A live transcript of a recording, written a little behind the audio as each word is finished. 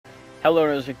Hello,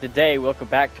 Music. Today, welcome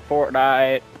back to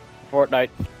Fortnite.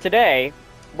 Today,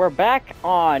 we're back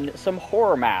on some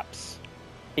horror maps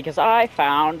because I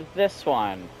found this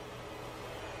one.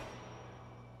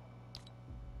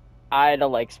 I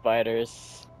don't like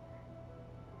spiders.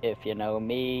 If you know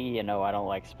me, you know I don't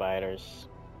like spiders.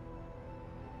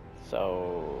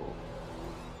 So,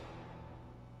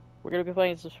 we're gonna be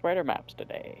playing some spider maps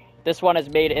today. This one is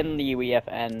made in the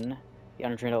UEFN, the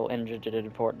Unreal Engine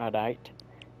in Fortnite.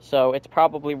 So it's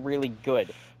probably really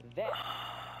good.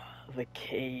 The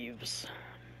caves.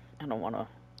 I don't wanna.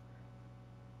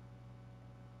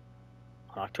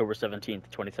 On October 17th,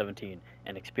 2017,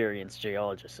 an experienced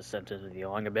geologist is sent into the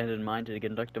long-abandoned mine to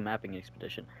conduct a mapping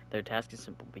expedition. Their task is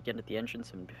simple: begin at the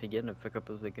entrance and begin to pick up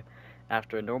the.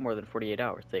 After no more than 48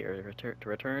 hours, they are to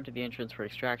return to the entrance for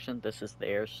extraction. This is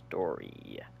their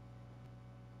story.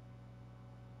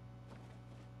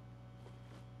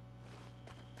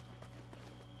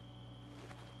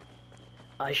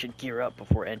 I should gear up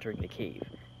before entering the cave.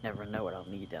 Never know what I'll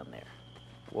need down there.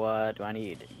 What do I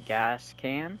need? Gas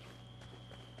can?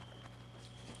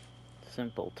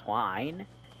 Simple twine.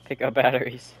 Pick up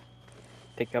batteries.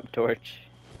 Pick up torch.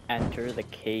 Enter the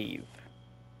cave.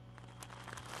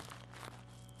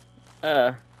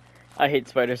 I hate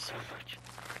spiders so much.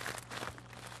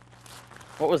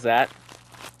 What was that?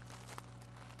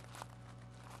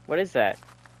 What is that?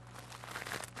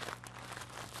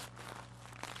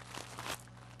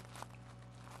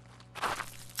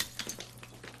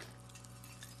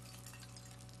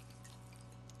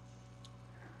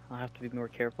 I'll have to be more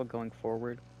careful going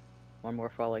forward. One more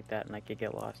fall like that and I could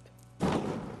get lost.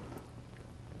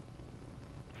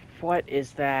 What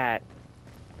is that?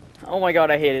 Oh my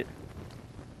god, I hate it.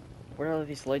 What are all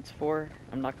these lights for?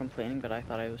 I'm not complaining, but I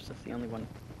thought I was just the only one,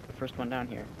 the first one down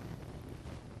here.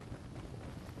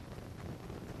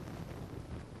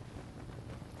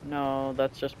 No,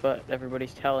 that's just what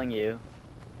everybody's telling you.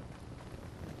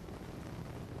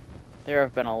 There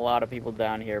have been a lot of people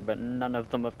down here, but none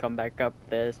of them have come back up.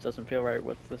 This doesn't feel right.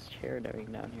 What's this chair doing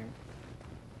down here?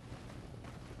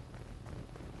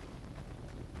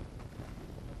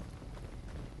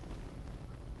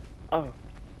 Oh.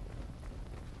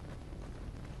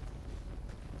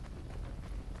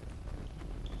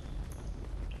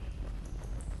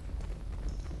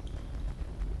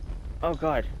 Oh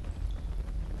god.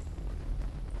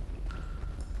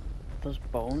 Those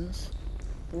bones?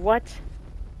 What?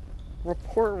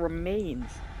 Report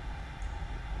remains.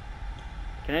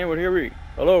 Can anyone hear me?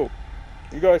 Hello?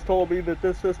 You guys told me that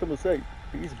this system is safe.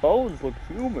 These bones look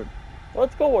human.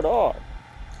 What's going on?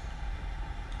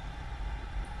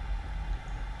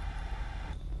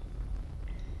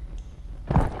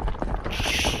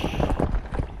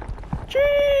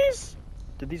 Jeez!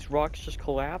 Did these rocks just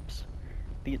collapse?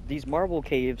 These marble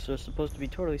caves are supposed to be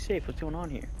totally safe. What's going on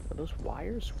here? Are those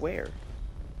wires? Where?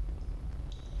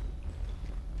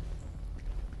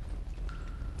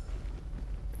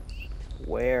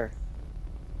 Where?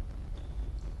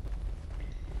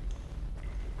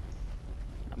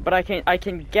 But I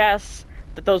can guess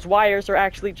that those wires are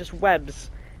actually just webs.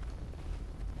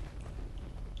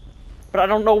 But I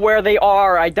don't know where they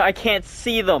are. I can't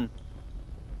see them.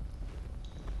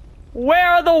 Where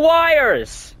are the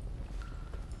wires?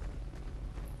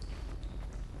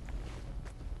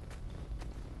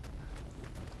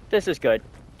 This is good.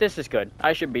 This is good.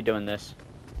 I should be doing this.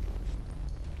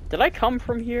 Did I come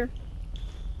from here?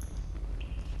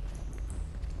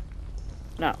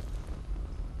 No.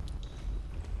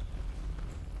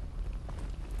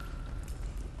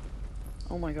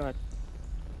 Oh my god.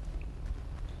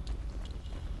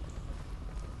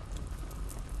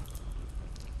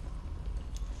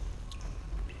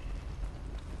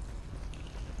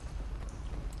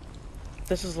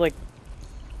 This is like...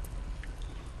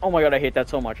 Oh my god, I hate that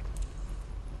so much.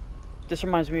 This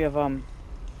reminds me of,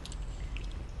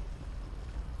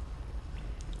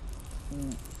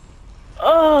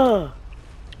 Ugh!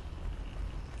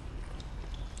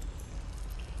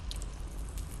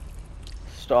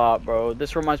 Stop, bro.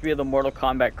 This reminds me of the Mortal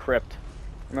Kombat crypt.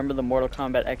 Remember the Mortal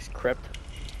Kombat X crypt?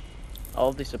 All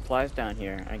of these supplies down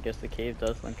here. I guess the cave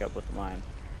does link up with mine.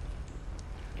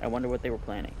 I wonder what they were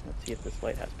planning. Let's see if this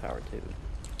light has power too.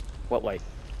 What light?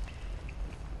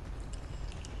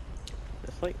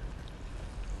 This light?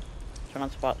 Turn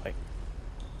on spotlight.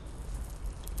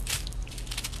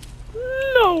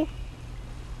 No!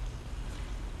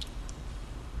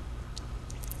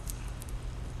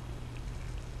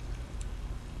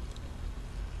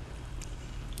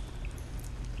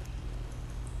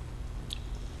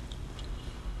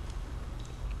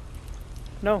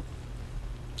 No.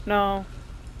 No.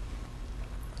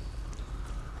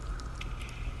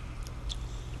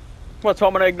 What, so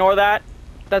I'm gonna ignore that?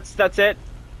 That's it?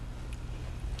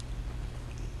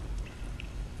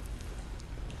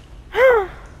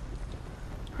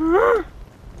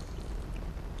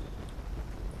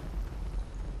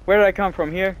 Where did I come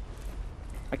from? Here?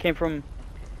 I came from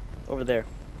over there.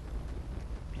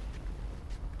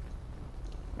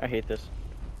 I hate this.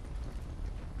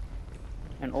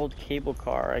 An old cable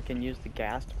car. I can use the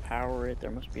gas to power it.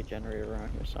 There must be a generator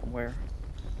around here somewhere.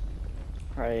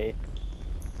 Right.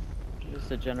 This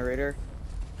is a generator.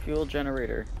 Fuel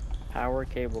generator. Power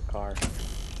cable car.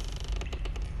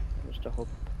 Just to hope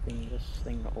this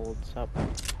thing holds up.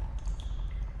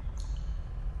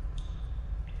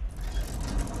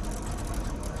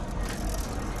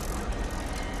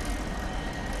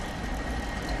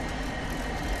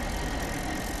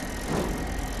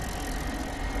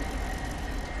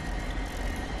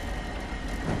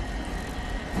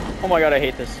 Oh my god, I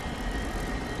hate this.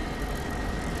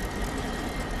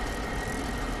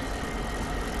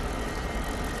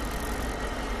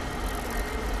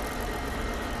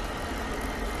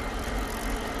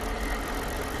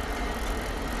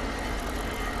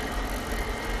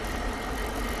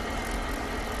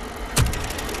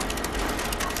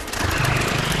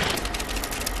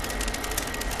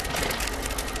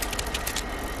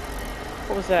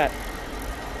 What was that?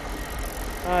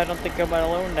 Oh, I don't think I'm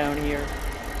alone down here.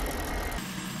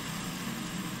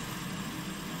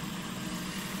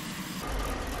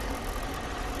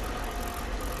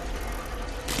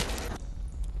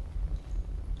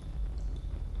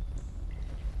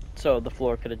 So the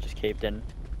floor could have just caved in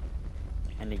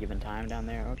any given time down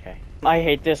there. Okay. I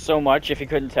hate this so much, if you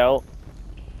couldn't tell.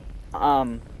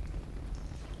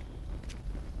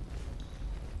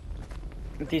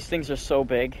 These things are so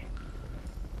big.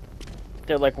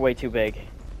 They're like way too big.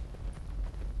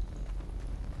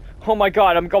 Oh my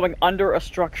god, I'm going under a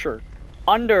structure.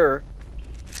 Under.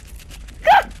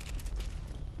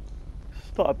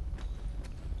 Stop.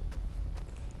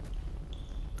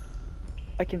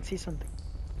 I can see something.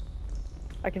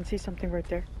 I can see something right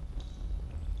there.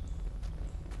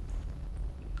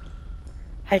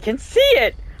 I can see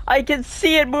it! I can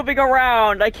see it moving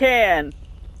around! I can!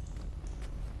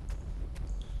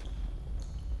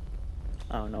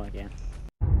 Oh, no I can't.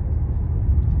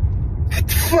 Get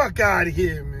the fuck out of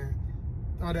here, man.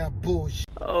 All that bullshit.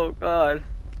 Oh god.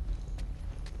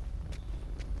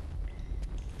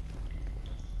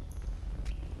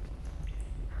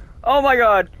 Oh my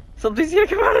god! Something's gonna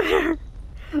come out of there!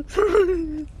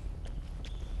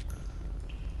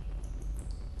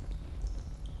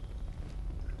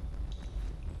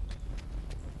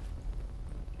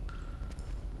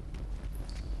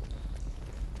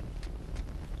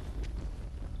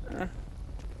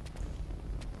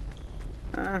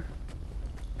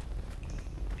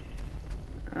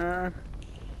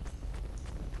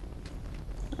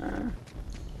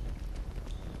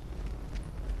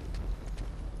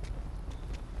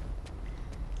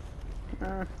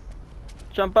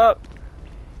 Jump up.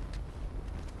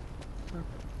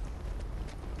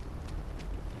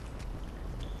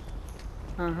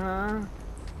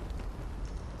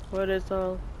 What is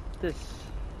all this?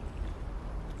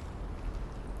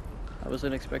 I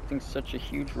wasn't expecting such a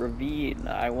huge ravine.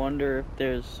 I wonder if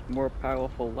there's more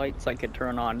powerful lights I could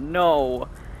turn on. No!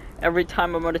 Every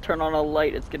time I'm gonna turn on a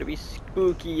light, it's gonna be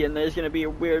spooky and there's gonna be a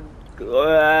weird...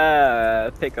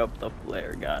 pick up the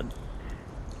flare gun.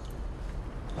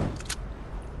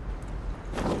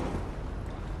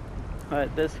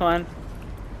 What, this one?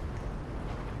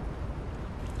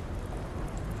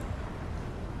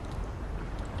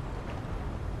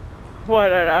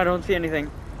 What? I don't see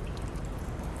anything.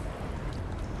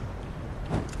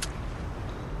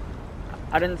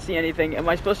 I didn't see anything. Am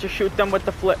I supposed to shoot them with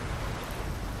the flip?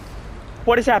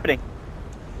 What is happening?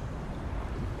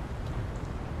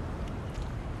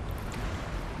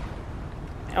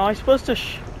 Am I supposed to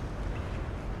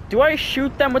do I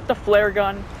shoot them with the flare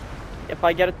gun if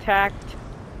I get attacked?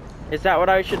 Is that what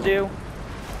I should do?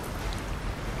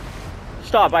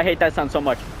 Stop, I hate that sound so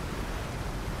much.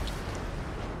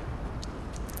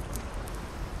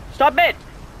 Stop it!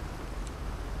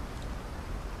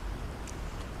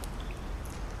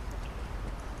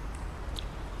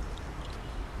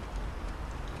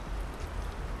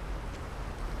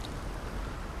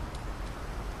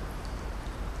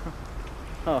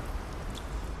 Oh.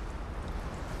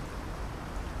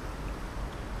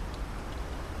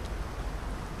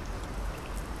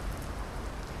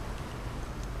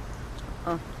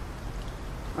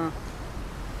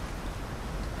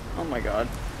 Oh my god.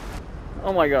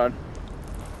 Oh my god.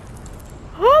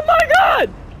 Oh my god!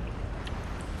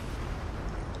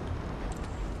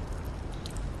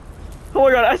 Oh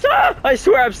my god, I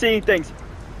swear I'm seeing things.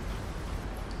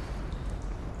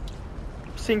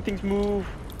 I'm seeing things move.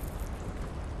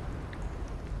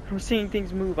 I'm seeing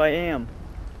things move, I am.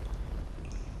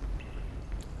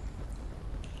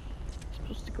 I'm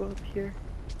supposed to go up here.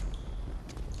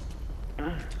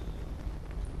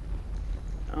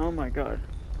 Oh my god.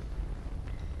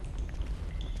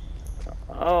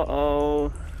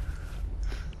 Uh-oh.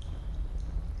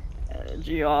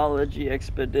 Geology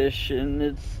expedition.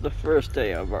 It's the first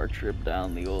day of our trip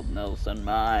down the old Nelson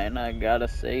mine. I gotta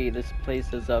say, this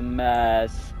place is a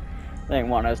mess. They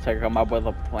want us to come up with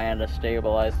a plan to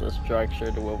stabilize the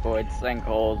structure to avoid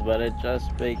sinkholes, but it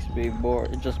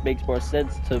just makes more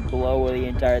sense to blow the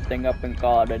entire thing up and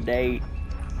call it a day.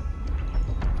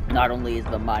 Not only is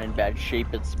the mine in bad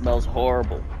shape, it smells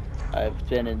horrible. I've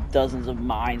been in dozens of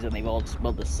mines and they've all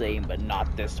smelled the same, but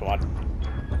not this one.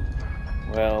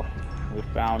 Well, we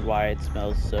found why it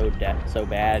smells so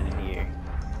bad in here.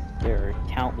 There are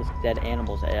countless dead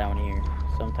animals down here.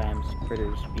 Sometimes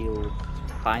critters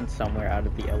find somewhere out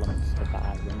of the elements to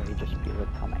hide when they just feel it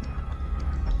coming.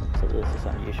 So this is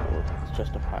unusual. It's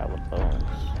just a pile of bones.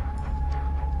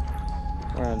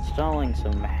 We're installing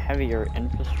some heavier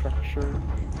infrastructure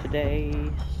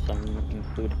today,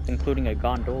 including a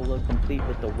gondola complete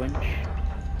with a winch.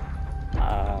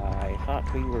 I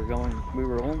thought we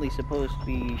were only supposed to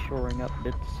be shoring up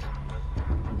bits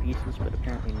and pieces, but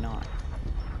apparently not.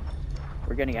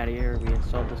 We're getting out of here. We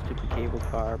installed the stupid cable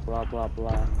car, blah blah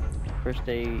blah. First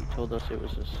they told us it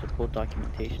was a simple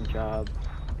documentation job,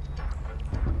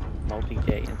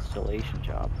 multi-day installation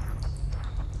job.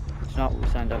 It's not what we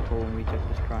signed up for when we took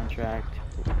this contract,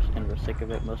 and we're sick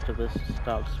of it. Most of us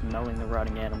stopped smelling the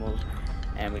rotting animals,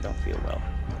 and we don't feel well.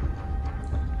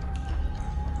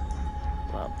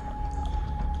 Blah, blah, blah.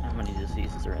 How many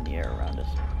diseases are in the air around us?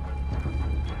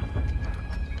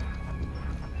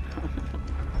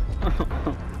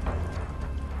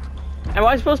 Am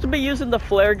I supposed to be using the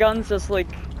flare guns as, like,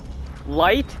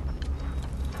 light?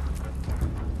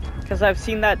 Because I've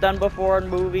seen that done before in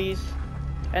movies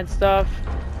and stuff.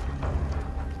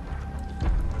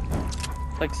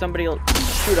 Like somebody will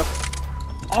shoot a...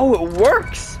 Oh, it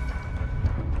works!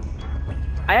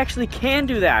 I actually can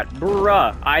do that!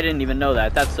 Bruh! I didn't even know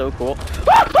that. That's so cool.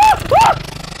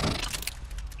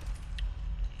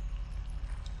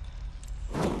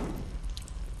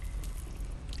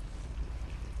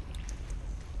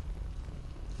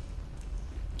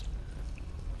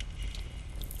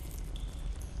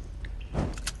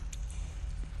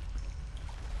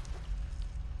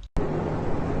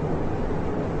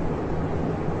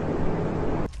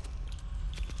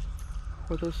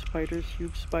 Are those spiders?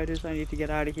 Huge spiders. I need to get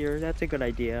out of here. That's a good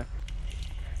idea.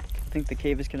 I think the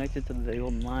cave is connected to the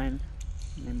old mine.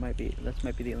 That might be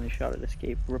the only shot at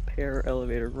escape. Repair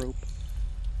elevator rope.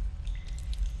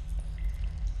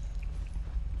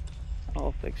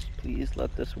 All fixed. Please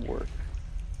let this work.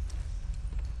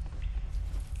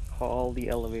 Call the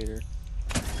elevator.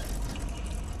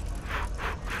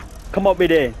 Come up me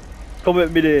there. Come at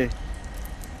me there.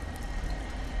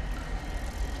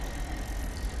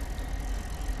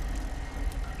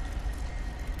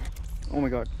 Oh my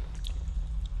god.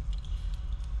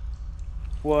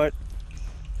 What?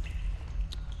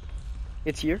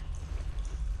 It's here?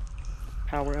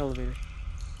 Power elevator.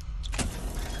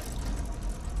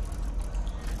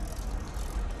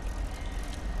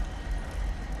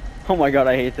 Oh my god,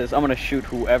 I hate this. I'm gonna shoot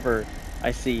whoever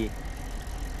I see.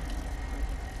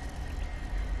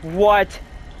 What?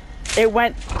 It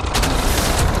went...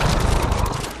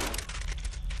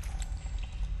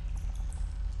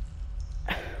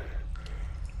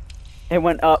 It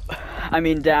went up. I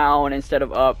mean down instead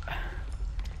of up.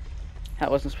 That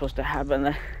wasn't supposed to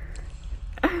happen.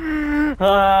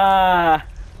 Ah.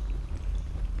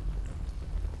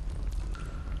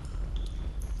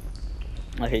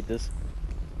 I hate this.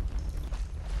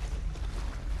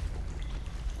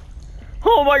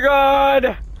 Oh my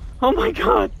god! Oh my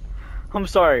god! I'm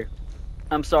sorry.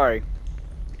 I'm sorry.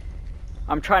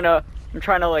 I'm trying to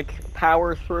like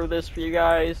power through this for you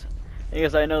guys.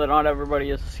 Because I know that not everybody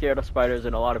is scared of spiders,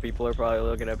 and a lot of people are probably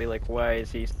looking at me like, why is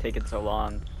he taking so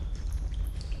long?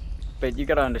 But you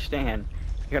gotta understand.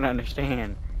 You gotta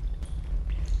understand.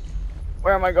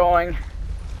 Where am I going?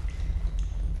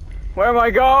 Where am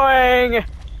I going?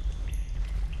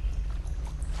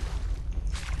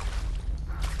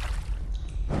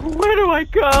 Where do I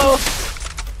go?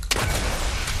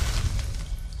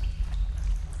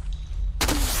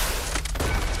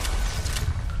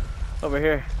 Over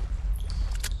here.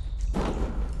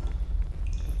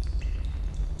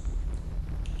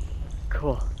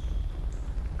 Cool.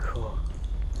 Cool.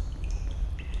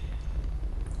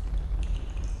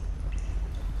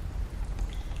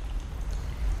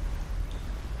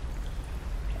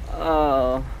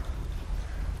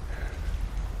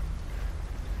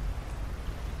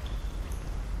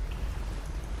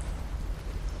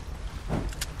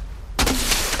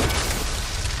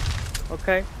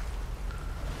 Okay.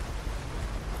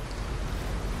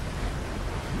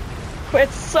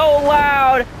 It's so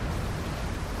loud!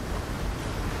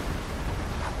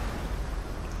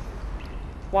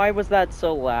 Why was that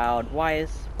so loud? Why?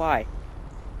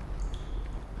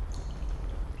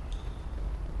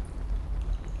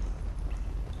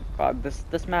 God,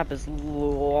 this map is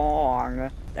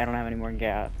long. I don't have any more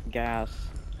gas.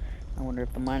 I wonder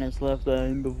if the miners left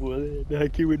behind before they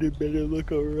evacuated. Better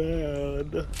look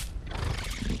around.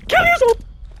 Kill yourself!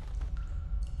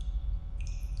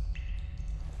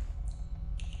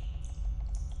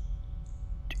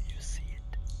 Do you see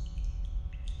it?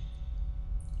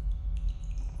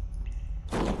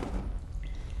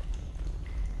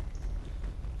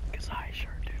 Because I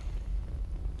sure do.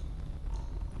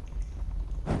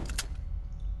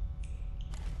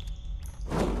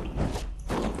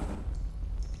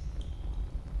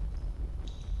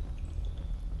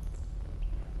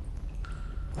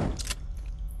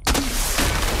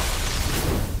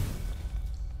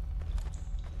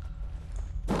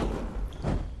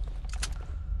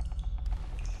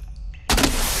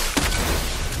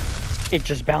 It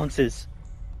just bounces.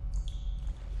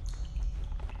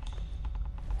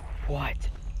 What?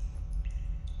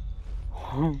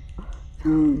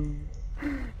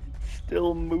 It's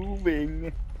still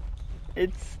moving.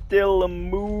 It's still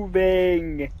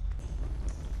moving.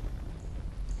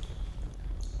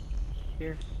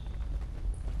 Here.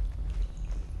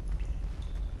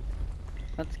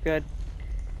 That's good.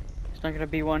 There's not gonna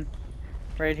be one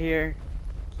right here.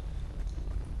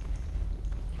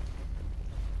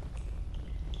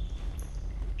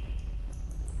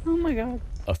 Oh my god.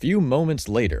 A few moments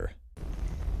later.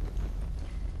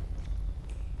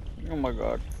 Oh my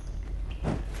god.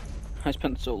 I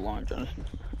spent so long trying to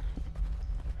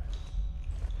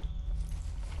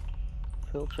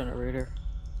fill generator.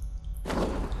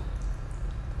 Let's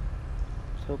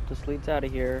hope this leads out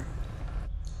of here.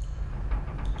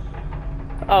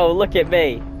 Oh, look at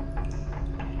me.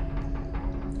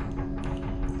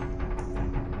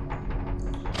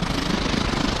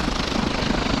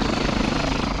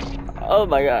 Oh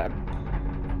my god.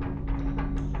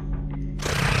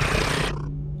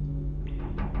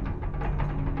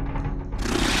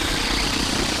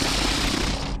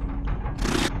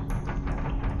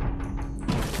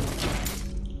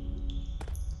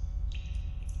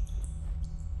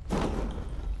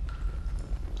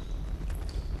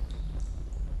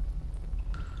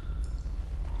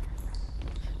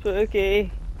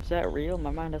 Spooky. Is that real?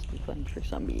 My mind has been playing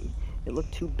tricks on me. It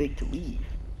looked too big to leave.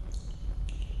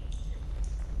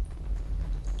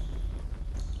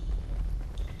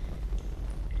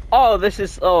 Oh, this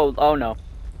is. Oh no.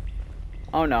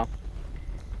 Oh no. Look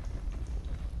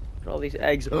at all these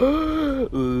eggs.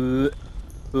 Oh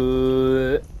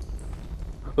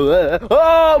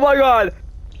my god!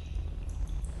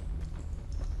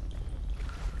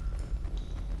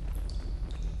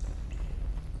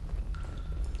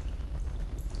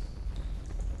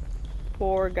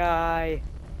 Poor guy.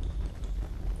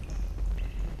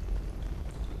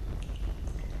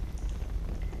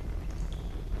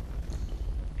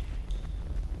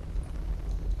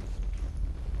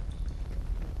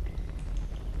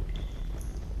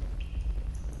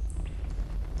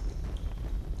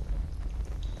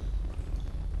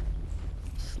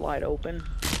 Slide open.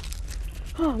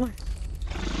 Oh my.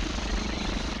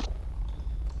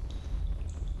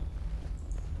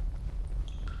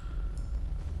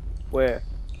 Where?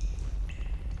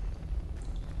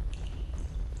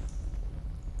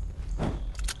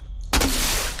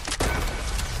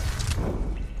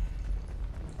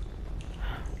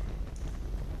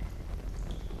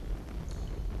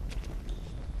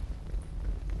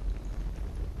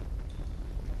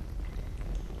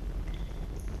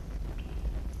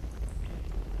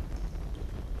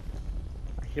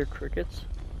 I hear crickets.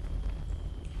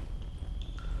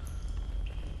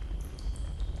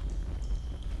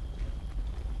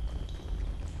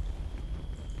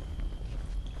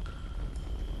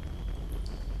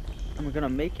 I'm gonna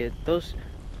make it. This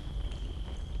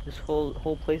whole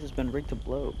place has been rigged to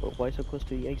blow, but why so close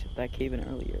to the exit? That cave in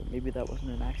earlier. Maybe that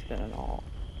wasn't an accident at all.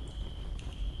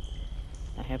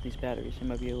 I have these batteries. I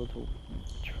might be able to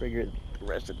trigger the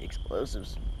rest of the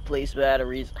explosives. Place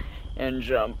batteries and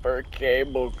jumper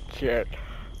cable kit.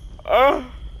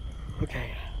 Oh!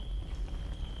 Okay.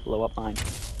 Blow up mine.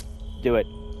 Do it.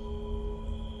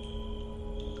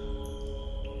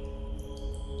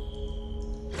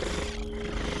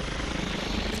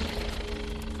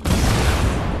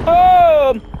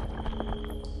 Oh!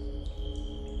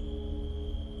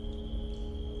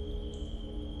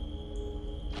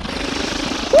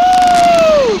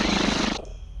 Woo!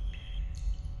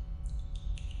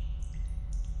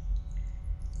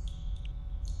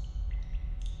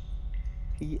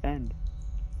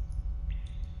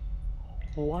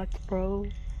 What, bro?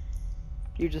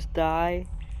 You just die?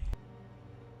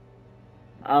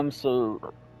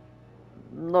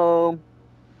 No,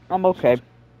 I'm okay.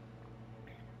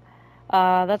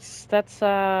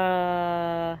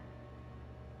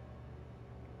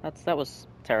 That was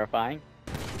terrifying.